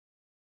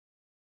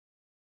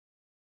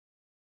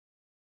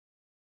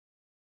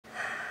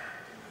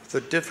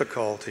the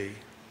difficulty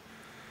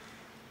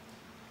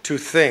to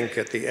think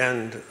at the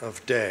end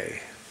of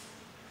day,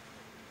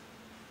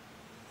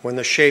 when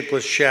the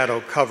shapeless shadow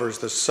covers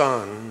the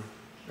sun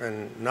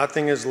and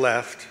nothing is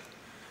left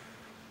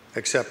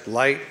except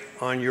light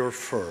on your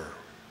fur.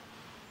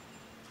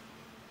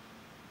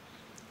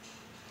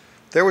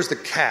 There was the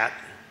cat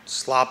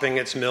slopping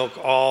its milk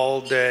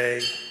all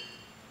day,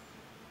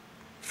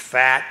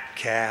 fat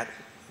cat,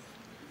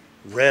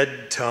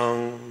 red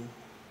tongue,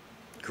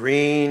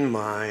 green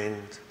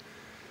mind,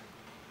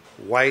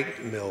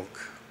 white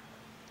milk.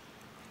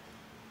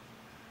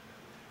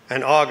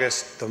 And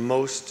August, the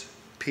most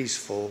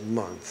peaceful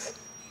month.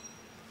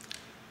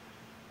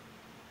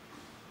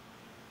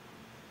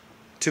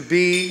 To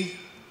be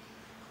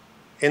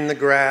in the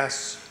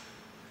grass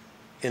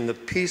in the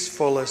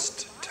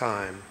peacefulest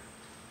time,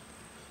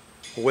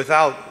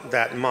 without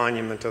that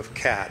monument of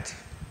cat,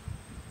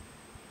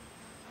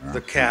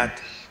 the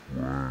cat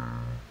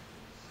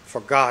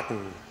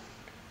forgotten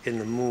in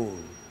the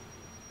moon,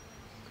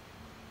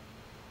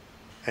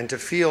 and to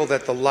feel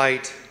that the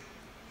light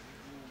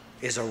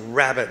is a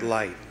rabbit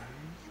light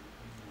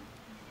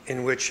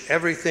in which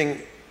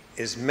everything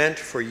is meant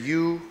for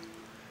you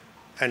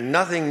and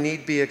nothing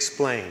need be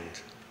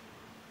explained.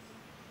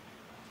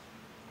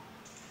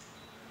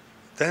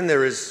 Then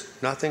there is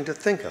nothing to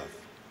think of.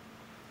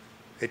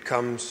 It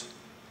comes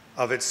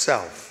of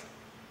itself.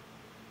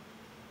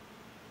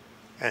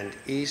 And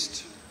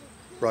east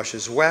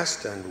rushes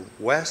west and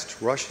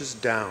west rushes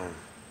down,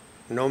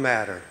 no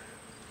matter.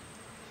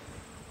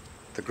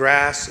 The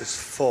grass is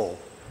full,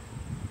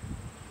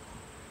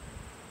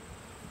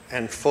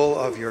 and full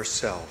of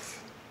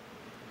yourself.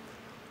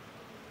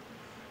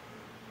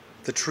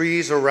 The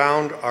trees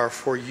around are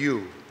for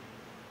you.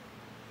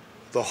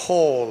 The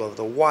whole of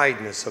the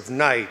wideness of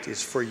night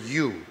is for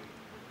you.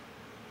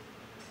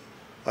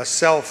 A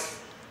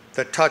self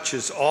that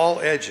touches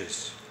all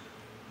edges.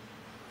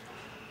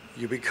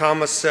 You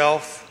become a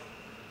self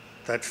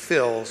that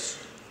fills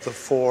the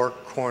four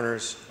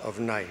corners of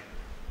night.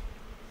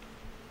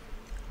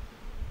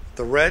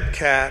 The red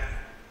cat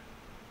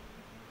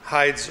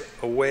hides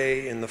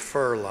away in the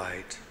fur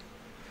light,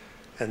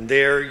 and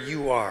there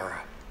you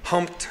are,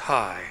 humped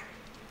high,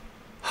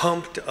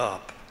 humped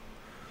up.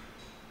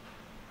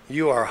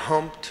 You are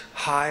humped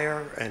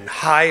higher and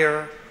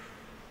higher,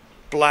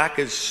 black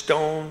as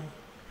stone.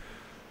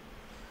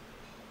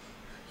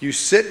 You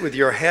sit with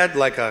your head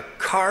like a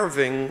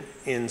carving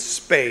in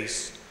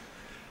space,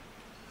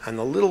 and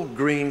the little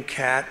green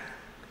cat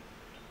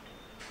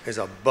is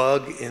a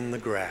bug in the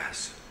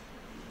grass.